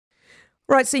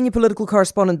Right, senior political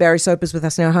correspondent Barry Soper is with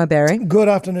us now. Hi, Barry. Good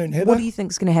afternoon, Heather. What do you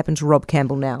think is going to happen to Rob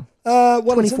Campbell now? Well,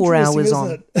 24 it's hours isn't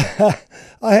on. It?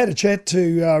 I had a chat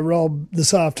to Rob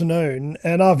this afternoon,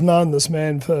 and I've known this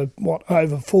man for,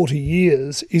 over 40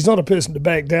 years. He's not a person to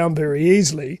back down very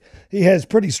easily. He has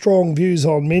pretty strong views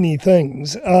on many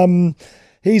things.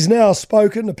 He's now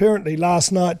spoken, apparently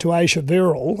last night, to Aisha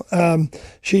Verrall.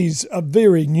 She's a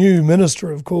very new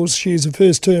minister, of course. She's a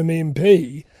first-term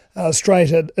MP,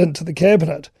 straight into the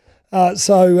cabinet.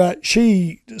 So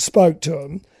she spoke to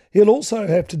him. He'll also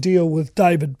have to deal with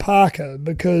David Parker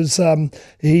because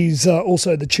he's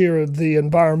also the chair of the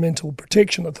Environmental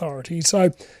Protection Authority.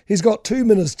 So he's got two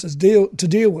ministers to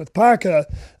deal with. Parker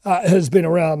has been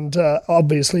around,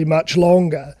 obviously, much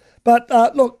longer. But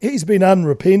look, he's been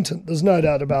unrepentant. There's no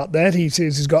doubt about that. He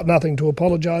says he's got nothing to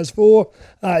apologise for.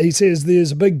 He says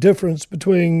there's a big difference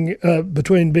between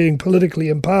being politically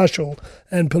impartial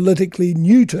and politically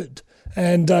neutered.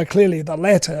 And clearly the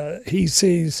latter he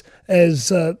sees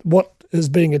as what is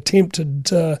being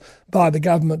attempted by the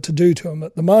government to do to him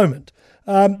at the moment.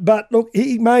 But look,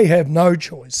 he may have no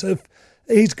choice. If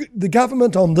the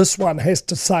government on this one has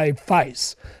to save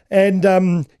face. And,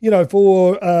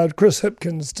 for Chris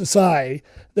Hipkins to say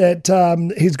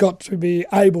that he's got to be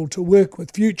able to work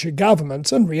with future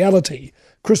governments, in reality,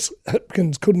 Chris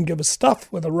Hipkins couldn't give a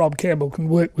stuff whether Rob Campbell can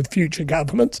work with future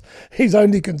governments. He's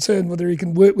only concerned whether he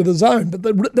can work with his own, but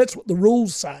that's what the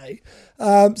rules say.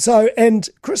 And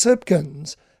Chris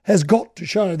Hipkins has got to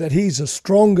show that he's a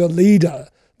stronger leader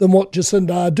than what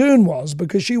Jacinda Ardern was,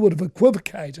 because she would have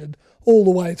equivocated all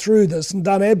the way through this and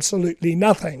done absolutely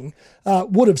nothing,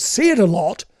 would have said a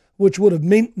lot, which would have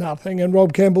meant nothing, and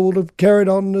Rob Campbell would have carried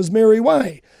on in his merry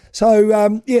way.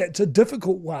 So, it's a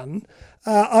difficult one.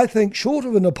 I think short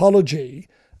of an apology,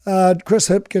 Chris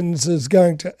Hipkins is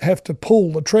going to have to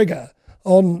pull the trigger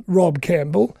on Rob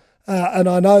Campbell. And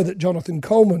I know that Jonathan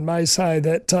Coleman may say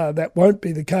that that won't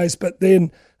be the case, but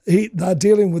then they're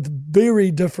dealing with very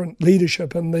different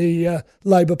leadership in the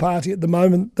Labour Party at the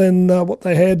moment than what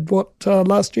they had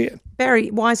last year. Barry,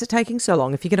 why is it taking so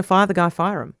long? If you're going to fire the guy,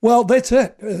 fire him. Well, that's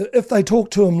it. If they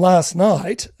talked to him last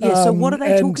night... Yeah, so what are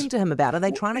they talking to him about? Are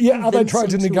they trying to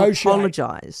convince him to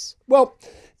apologise? Well,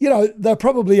 they're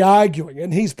probably arguing,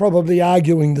 and he's probably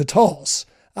arguing the toss.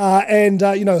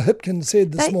 Hipkins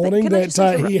said this morning that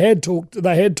they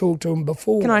had talked to him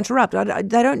before. Can I interrupt?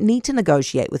 They don't need to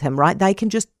negotiate with him, right? They can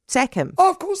just sack him. Oh,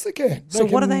 of course they can.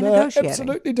 What are they negotiating?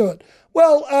 Absolutely do it.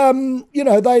 Well,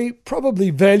 they probably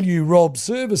value Rob's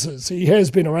services. He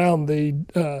has been around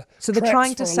the so they're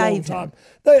trying to save him.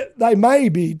 They may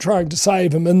be trying to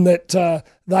save him in that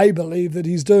they believe that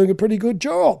he's doing a pretty good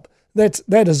job.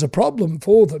 That is a problem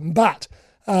for them, but...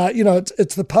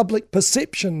 it's the public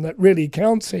perception that really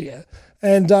counts here.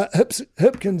 And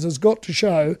Hipkins has got to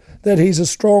show that he's a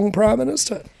strong Prime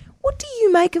Minister. What do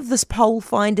you make of this poll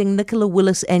finding Nicola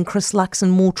Willis and Chris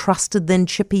Luxon more trusted than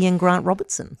Chippy and Grant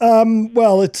Robertson?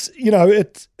 Well, it's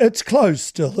close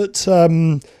still. It's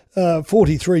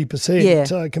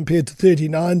 43% compared to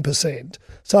 39%.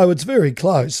 So it's very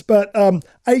close. But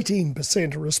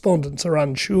 18% of respondents are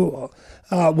unsure,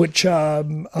 which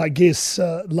I guess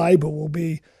Labour will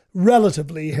be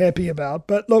relatively happy about.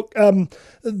 But look,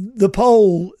 the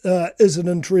poll is an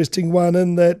interesting one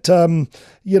in that,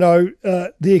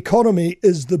 the economy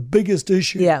is the biggest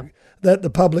issue that the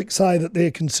public say that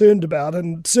they're concerned about.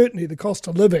 And certainly the cost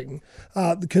of living,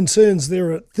 the concerns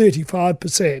there are at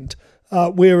 35%.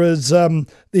 Whereas the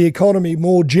economy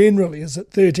more generally is at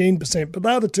 13%. But they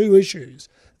are the two issues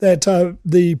that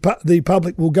the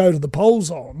public will go to the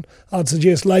polls on, I'd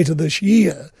suggest, later this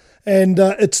year. And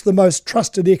it's the most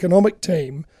trusted economic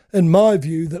team, in my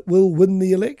view, that will win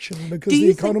the election, because the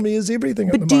economy is everything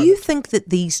at the moment. But do you think that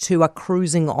these two are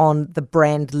cruising on the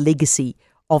brand legacy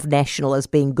of National as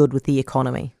being good with the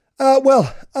economy?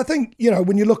 Well, I think,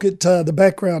 when you look at the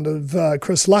background of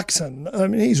Chris Luxon, I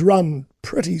mean, he's run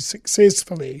pretty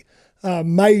successfully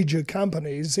major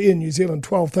companies in New Zealand,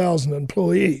 12,000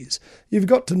 employees. You've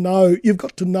got to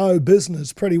know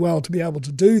business pretty well to be able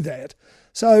to do that.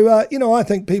 So, I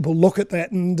think people look at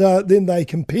that and then they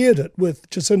compared it with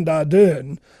Jacinda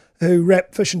Ardern, who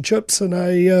wrapped fish and chips in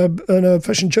a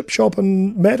fish and chip shop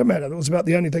in Matamata. That was about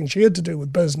the only thing she had to do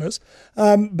with business.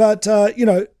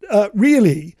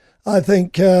 Really, I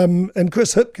think, and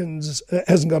Chris Hipkins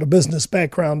hasn't got a business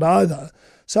background either.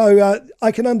 So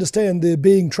I can understand there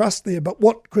being trust there, but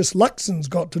what Chris Luxon's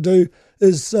got to do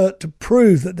is to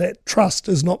prove that trust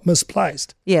is not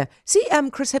misplaced. Yeah. See,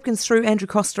 Chris Hipkins threw Andrew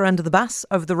Coster under the bus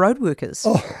over the road workers.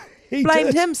 Oh, He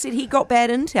blamed did. him, said he got bad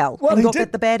intel Well, and he got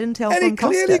did. the bad intel And from he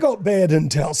clearly Costa. got bad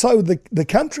intel. So the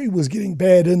country was getting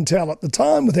bad intel at the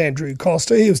time with Andrew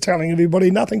Costa. He was telling everybody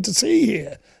nothing to see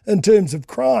here in terms of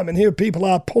crime. And here people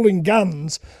are pulling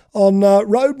guns on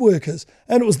road workers.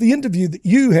 And it was the interview that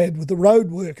you had with the road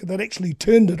worker that actually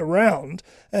turned it around.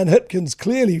 And Hipkins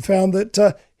clearly found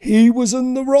that he was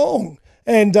in the wrong.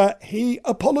 And he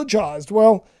apologised.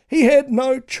 Well, he had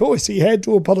no choice. He had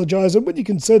to apologise. And when you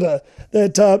consider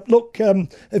that,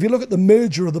 if you look at the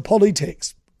merger of the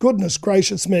Polytechs, goodness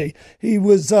gracious me, he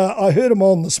was, I heard him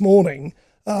on this morning,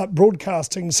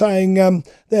 broadcasting, saying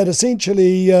that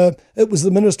essentially it was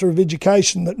the Minister of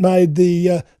Education that made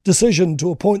the decision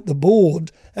to appoint the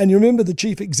board. And you remember the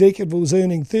chief executive was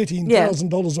earning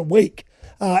 $13,000 a week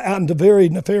under very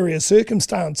nefarious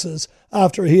circumstances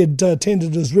after he had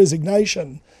tendered his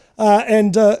resignation.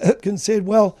 And Hipkins said,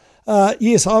 well,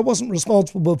 yes, I wasn't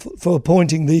responsible for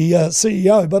appointing the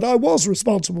CEO, but I was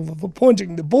responsible for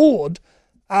appointing the board.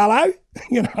 Hello?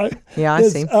 Yeah, I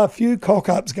there's see. a few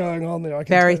cock-ups going on there. I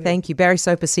can Barry, tell you. thank you. Barry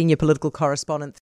Soper, Senior Political Correspondent.